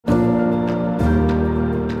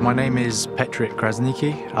My name is Petrit.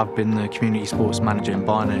 I've been the community sports manager in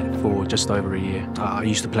Barnet for just over a year. I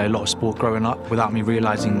used to play a lot of sport growing up. Without me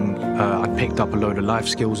realising, I'd picked up a load of life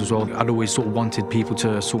skills as well. I'd always sort of wanted people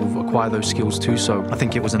to sort of acquire those skills too, so I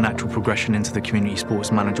think it was a natural progression into the community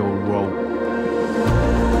sports manager role.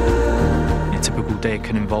 A typical day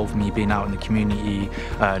can involve me being out in the community,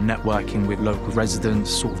 networking with local residents,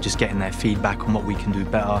 sort of just getting their feedback on what we can do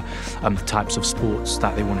better, the types of sports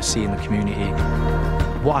that they want to see in the community.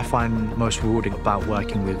 What I find most rewarding about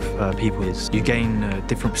working with people is you gain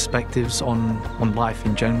different perspectives on life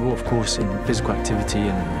in general, of course in physical activity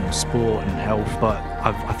and sport and health, but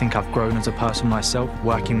I think I've grown as a person myself,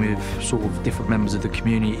 working with sort of different members of the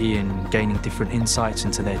community and gaining different insights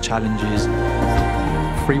into their challenges.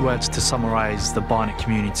 3 words to summarise the Barnet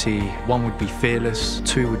community: 1 would be fearless,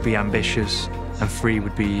 2 would be ambitious, and 3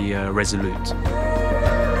 would be resolute.